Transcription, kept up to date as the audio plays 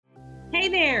Hey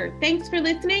there, thanks for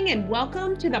listening and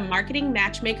welcome to the Marketing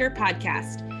Matchmaker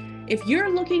podcast. If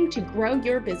you're looking to grow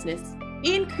your business,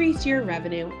 increase your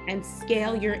revenue, and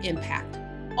scale your impact,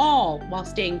 all while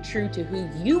staying true to who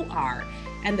you are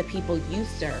and the people you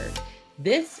serve,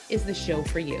 this is the show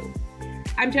for you.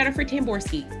 I'm Jennifer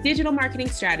Tamborski, digital marketing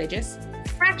strategist,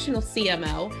 fractional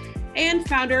CMO, and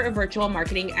founder of Virtual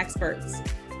Marketing Experts.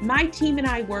 My team and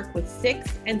I work with 6-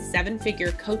 and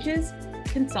 7-figure coaches,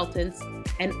 consultants,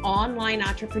 and online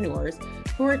entrepreneurs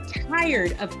who are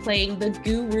tired of playing the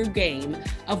guru game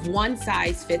of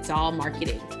one-size-fits-all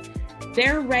marketing.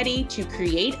 They're ready to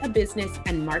create a business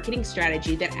and marketing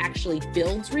strategy that actually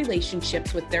builds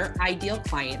relationships with their ideal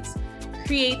clients,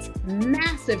 creates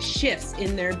massive shifts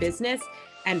in their business,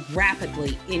 and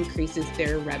rapidly increases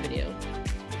their revenue.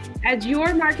 As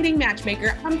your marketing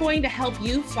matchmaker, I'm going to help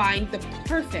you find the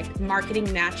perfect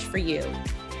marketing match for you.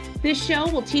 This show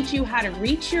will teach you how to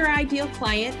reach your ideal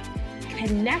client,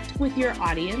 connect with your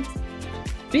audience,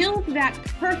 build that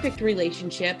perfect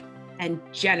relationship, and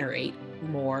generate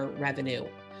more revenue.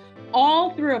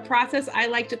 All through a process I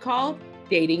like to call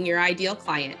dating your ideal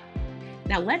client.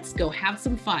 Now let's go have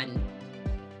some fun.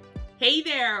 Hey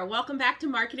there, welcome back to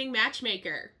Marketing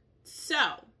Matchmaker. So,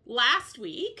 last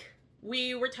week,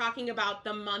 we were talking about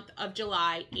the month of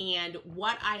July and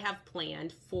what I have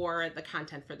planned for the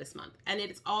content for this month. And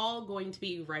it's all going to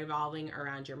be revolving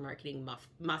around your marketing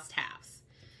must-haves.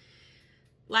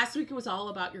 Last week it was all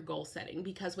about your goal setting,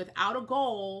 because without a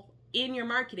goal in your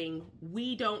marketing,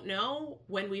 we don't know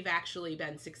when we've actually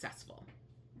been successful.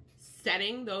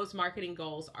 Setting those marketing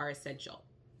goals are essential.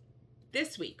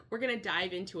 This week, we're going to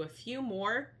dive into a few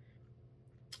more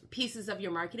pieces of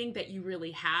your marketing that you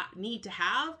really need to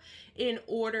have in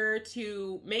order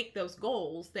to make those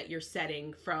goals that you're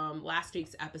setting from last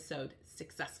week's episode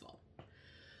successful.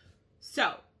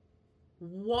 So,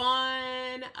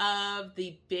 one of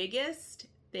the biggest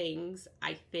things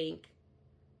I think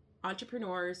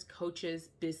entrepreneurs, coaches,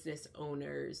 business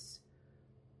owners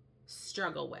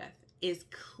struggle with is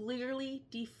clearly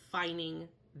defining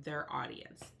their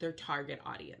audience, their target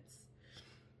audience.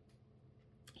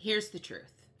 Here's the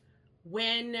truth.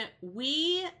 When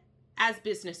we, as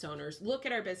business owners, look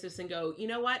at our business and go, you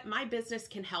know what, my business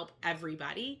can help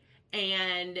everybody,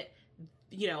 and,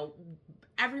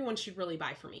 everyone should really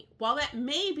buy from me. While that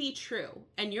may be true,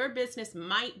 and your business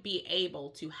might be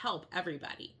able to help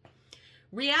everybody,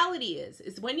 reality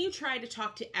is when you try to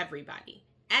talk to everybody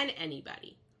and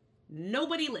anybody,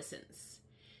 nobody listens.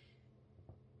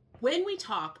 When we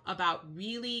talk about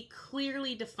really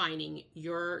clearly defining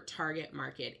your target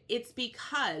market, it's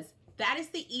because that is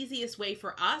the easiest way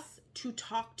for us to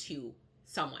talk to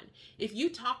someone. If you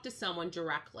talk to someone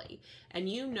directly and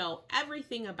you know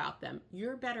everything about them,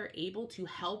 you're better able to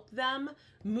help them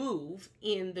move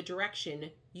in the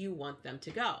direction you want them to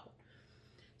go.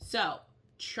 So,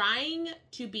 trying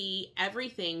to be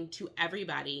everything to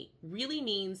everybody really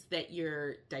means that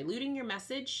you're diluting your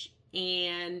message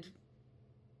and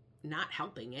not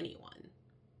helping anyone.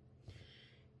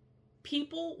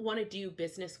 People want to do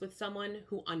business with someone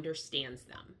who understands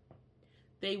them.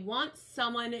 They want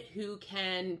someone who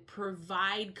can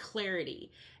provide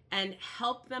clarity and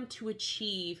help them to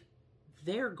achieve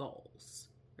their goals,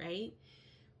 right?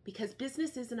 Because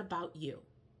business isn't about you.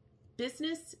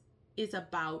 Business is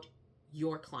about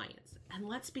your clients. And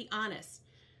let's be honest,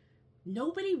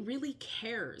 nobody really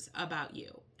cares about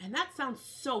you. And that sounds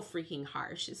so freaking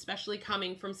harsh, especially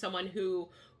coming from someone who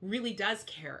really does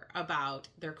care about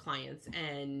their clients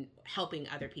and helping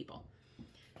other people.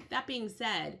 That being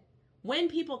said, when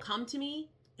people come to me,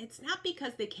 it's not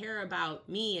because they care about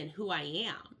me and who I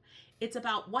am. It's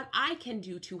about what I can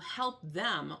do to help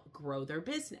them grow their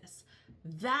business.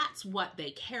 That's what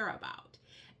they care about.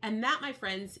 And that, my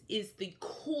friends, is the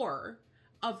core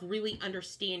of really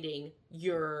understanding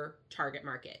your target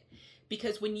market.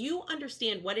 Because when you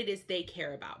understand what it is they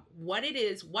care about,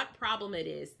 what problem it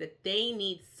is that they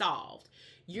need solved,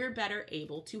 you're better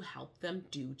able to help them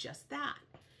do just that.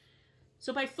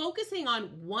 So by focusing on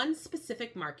one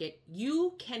specific market,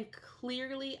 you can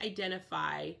clearly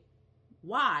identify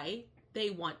why they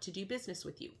want to do business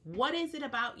with you. What is it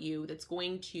about you that's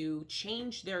going to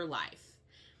change their life?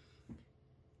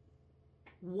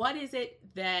 What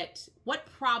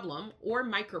problem or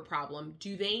micro problem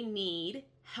do they need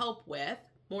help with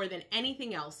more than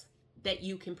anything else that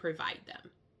you can provide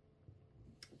them?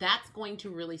 That's going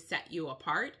to really set you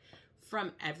apart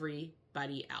from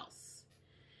everybody else.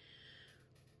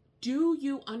 Do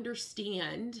you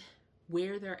understand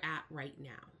where they're at right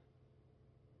now?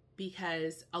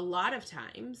 Because a lot of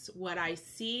times what I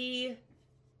see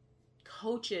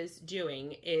coaches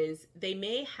doing is they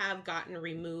may have gotten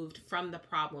removed from the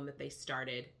problem that they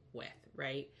started with,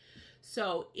 right?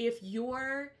 So if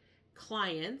your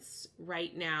clients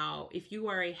right now, if you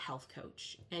are a health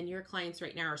coach and your clients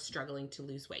right now are struggling to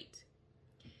lose weight,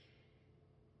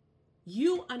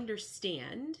 you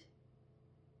understand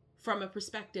from a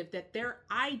perspective that their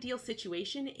ideal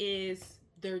situation is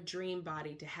their dream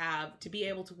body, to be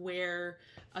able to wear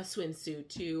a swimsuit,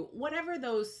 to whatever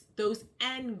those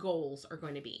end goals are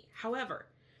going to be. However,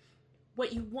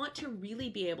 what you want to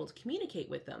really be able to communicate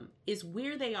with them is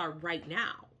where they are right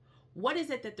now. What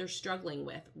is it that they're struggling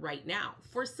with right now?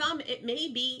 For some, it may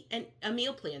be a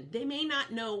meal plan. They may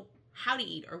not know how to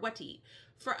eat or what to eat.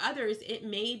 For others, it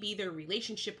may be their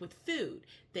relationship with food.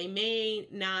 They may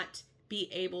not be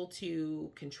able to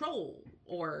control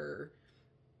or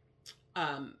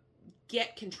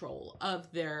get control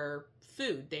of their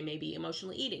food. They may be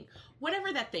emotionally eating,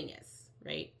 whatever that thing is,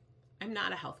 right? I'm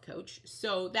not a health coach,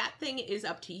 so that thing is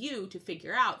up to you to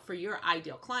figure out for your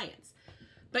ideal clients.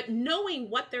 But knowing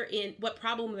what they're in, what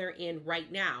problem they're in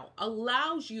right now,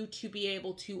 allows you to be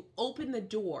able to open the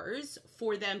doors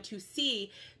for them to see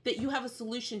that you have a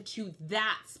solution to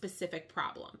that specific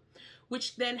problem,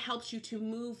 which then helps you to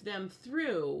move them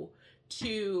through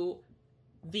to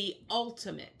the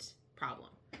ultimate problem.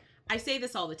 I say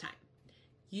this all the time.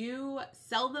 You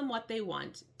sell them what they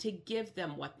want to give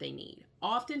them what they need.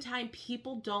 Oftentimes,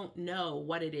 people don't know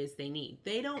what it is they need.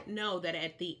 They don't know that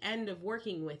at the end of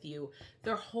working with you,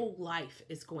 their whole life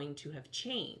is going to have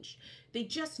changed. They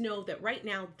just know that right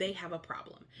now they have a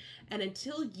problem. And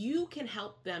until you can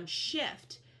help them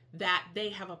shift that they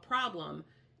have a problem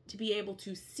to be able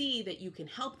to see that you can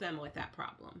help them with that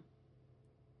problem,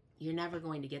 you're never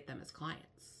going to get them as clients.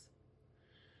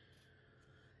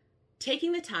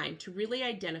 Taking the time to really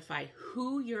identify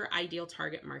who your ideal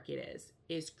target market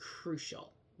is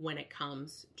crucial when it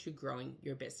comes to growing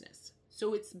your business.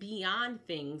 So it's beyond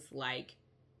things like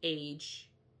age,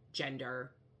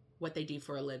 gender, what they do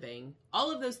for a living.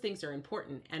 All of those things are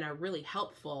important and are really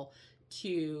helpful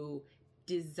to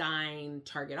design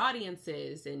target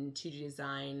audiences and to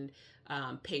design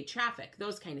paid traffic,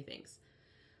 those kind of things.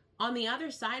 On the other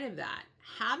side of that,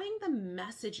 having the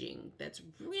messaging that's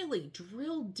really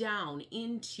drilled down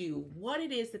into what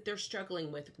it is that they're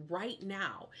struggling with right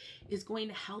now is going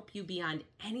to help you beyond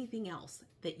anything else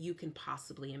that you can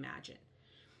possibly imagine.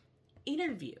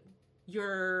 Interview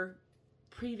your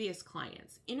previous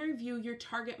clients. Interview your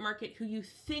target market who you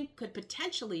think could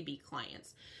potentially be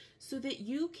clients so that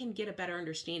you can get a better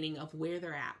understanding of where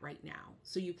they're at right now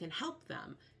so you can help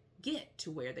them get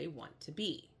to where they want to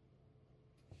be.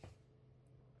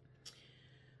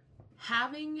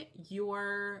 Having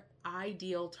your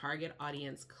ideal target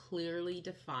audience clearly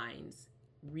defined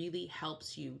really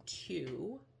helps you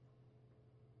to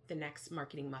the next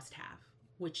marketing must-have,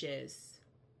 which is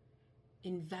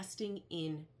investing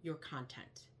in your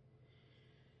content.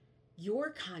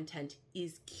 Your content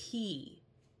is key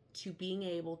to being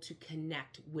able to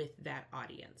connect with that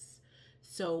audience.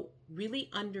 So really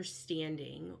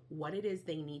understanding what it is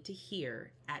they need to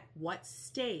hear at what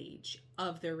stage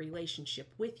of their relationship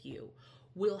with you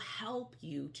will help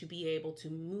you to be able to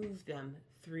move them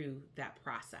through that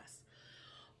process.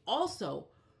 Also,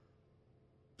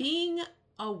 being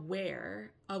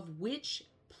aware of which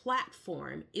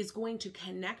platform is going to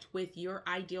connect with your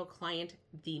ideal client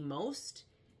the most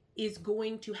is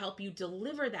going to help you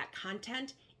deliver that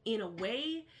content in a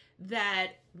way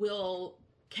that will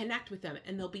connect with them,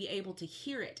 and they'll be able to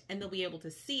hear it, and they'll be able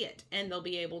to see it, and they'll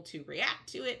be able to react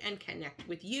to it and connect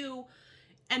with you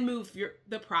and move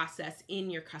the process in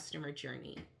your customer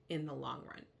journey in the long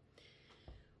run.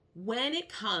 When it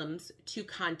comes to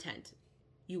content,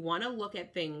 you want to look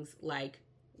at things like,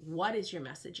 what is your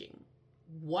messaging?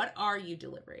 What are you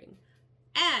delivering?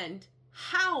 And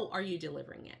how are you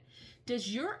delivering it?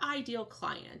 Does your ideal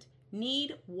client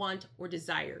need, want, or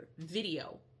desire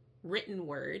video, written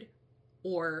word,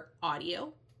 or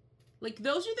audio? Like,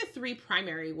 those are the three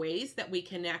primary ways that we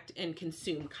connect and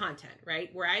consume content,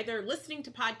 right? We're either listening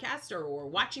to podcasts or we're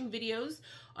watching videos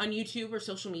on YouTube or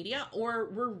social media, or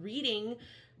we're reading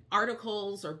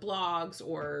articles or blogs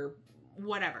or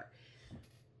whatever.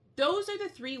 Those are the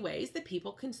three ways that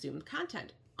people consume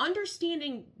content.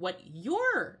 Understanding what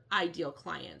your ideal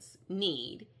clients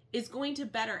need is going to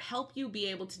better help you be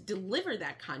able to deliver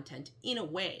that content in a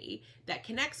way that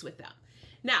connects with them.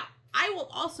 Now, I will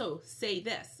also say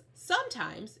this,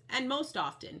 sometimes, and most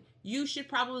often, you should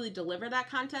probably deliver that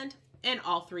content in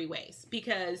all three ways,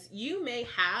 because you may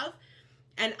have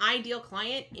an ideal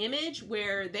client image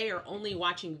where they are only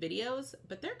watching videos,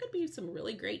 but there could be some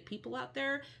really great people out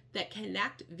there that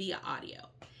connect via audio.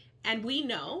 And we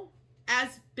know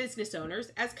as business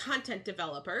owners, as content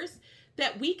developers,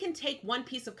 that we can take one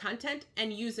piece of content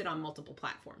and use it on multiple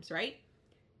platforms, right?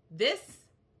 This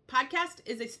podcast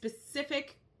is a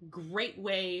specific great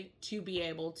way to be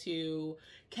able to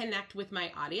connect with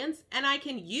my audience, and I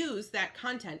can use that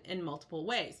content in multiple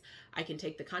ways. I can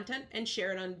take the content and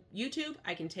share it on YouTube.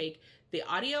 I can take the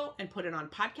audio and put it on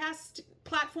podcast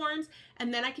platforms,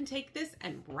 and then I can take this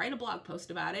and write a blog post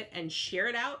about it and share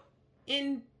it out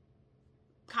in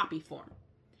copy form.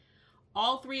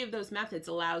 All three of those methods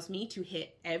allows me to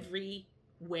hit every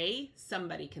way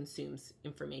somebody consumes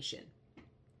information.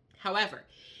 However,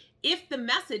 if the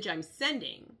message I'm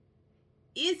sending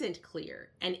isn't clear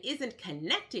and isn't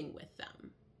connecting with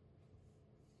them,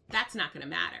 that's not going to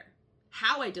matter.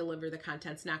 How I deliver the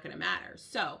content's not going to matter.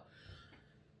 So,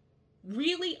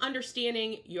 really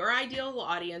understanding your ideal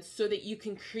audience so that you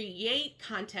can create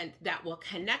content that will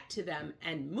connect to them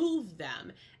and move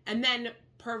them, and then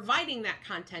providing that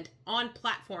content on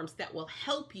platforms that will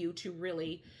help you to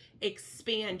really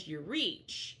expand your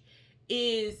reach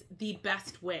is the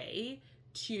best way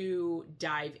to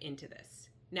dive into this.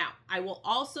 Now, I will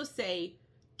also say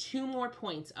 2 more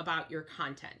points about your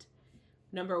content.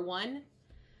 Number 1,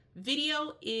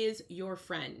 video is your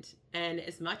friend. And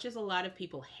as much as a lot of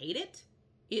people hate it,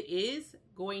 it is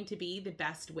going to be the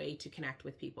best way to connect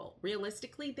with people.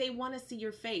 Realistically, they want to see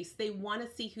your face. They want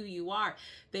to see who you are.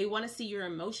 They want to see your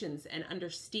emotions and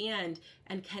understand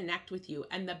and connect with you.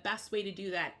 And the best way to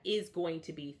do that is going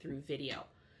to be through video.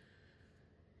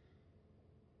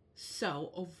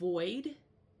 So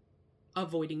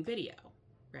avoiding video,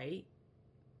 right?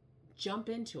 Jump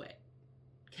into it.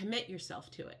 Commit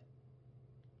yourself to it.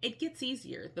 It gets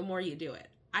easier the more you do it.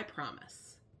 I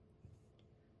promise.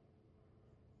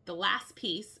 The last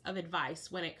piece of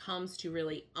advice when it comes to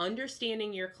really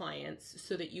understanding your clients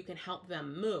so that you can help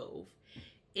them move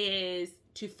is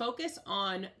to focus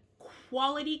on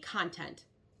quality content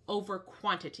over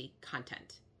quantity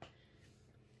content.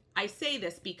 I say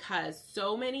this because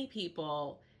so many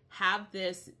people have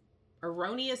this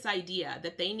erroneous idea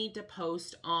that they need to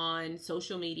post on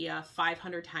social media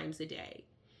 500 times a day,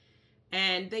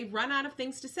 and they run out of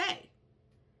things to say.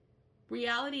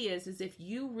 Reality is if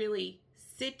you really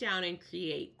sit down and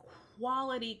create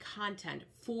quality content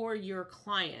for your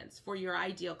clients, for your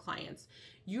ideal clients,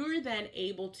 you're then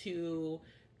able to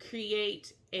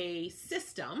create a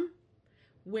system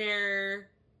where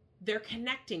they're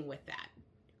connecting with that.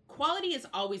 Quality is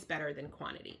always better than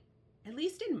quantity. At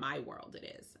least in my world it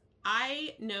is.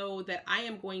 I know that I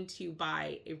am going to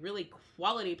buy a really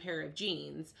quality pair of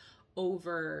jeans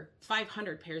over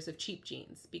 500 pairs of cheap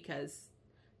jeans because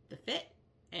the fit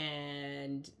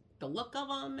and the look of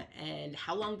them and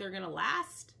how long they're going to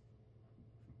last,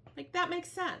 like, that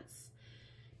makes sense.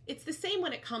 It's the same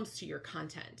when it comes to your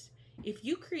content. If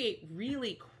you create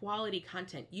really quality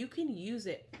content, you can use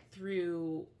it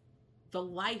through the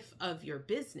life of your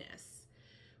business,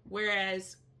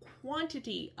 whereas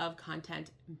quantity of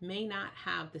content may not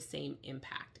have the same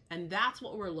impact. And that's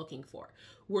what we're looking for.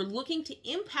 We're looking to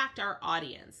impact our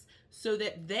audience so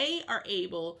that they are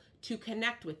able to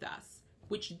connect with us,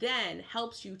 which then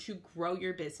helps you to grow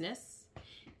your business,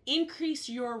 increase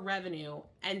your revenue,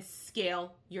 and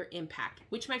scale your impact,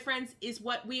 which, my friends, is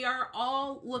what we are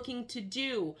all looking to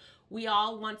do. We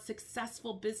all want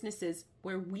successful businesses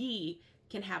where we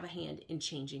can have a hand in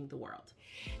changing the world.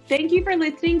 Thank you for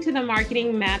listening to the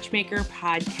Marketing Matchmaker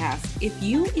podcast. If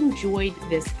you enjoyed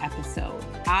this episode,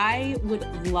 I would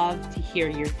love to hear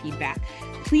your feedback.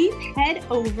 Please head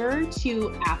over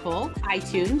to Apple,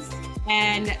 iTunes,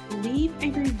 and leave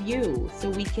a review so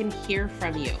we can hear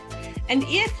from you. And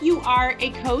if you are a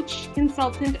coach,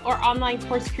 consultant, or online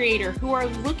course creator who are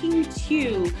looking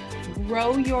to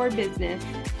grow your business,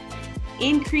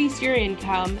 increase your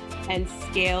income, and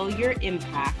scale your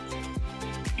impact,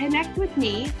 connect with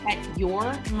me at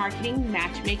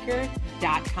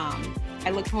yourmarketingmatchmaker.com.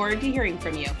 I look forward to hearing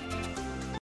from you.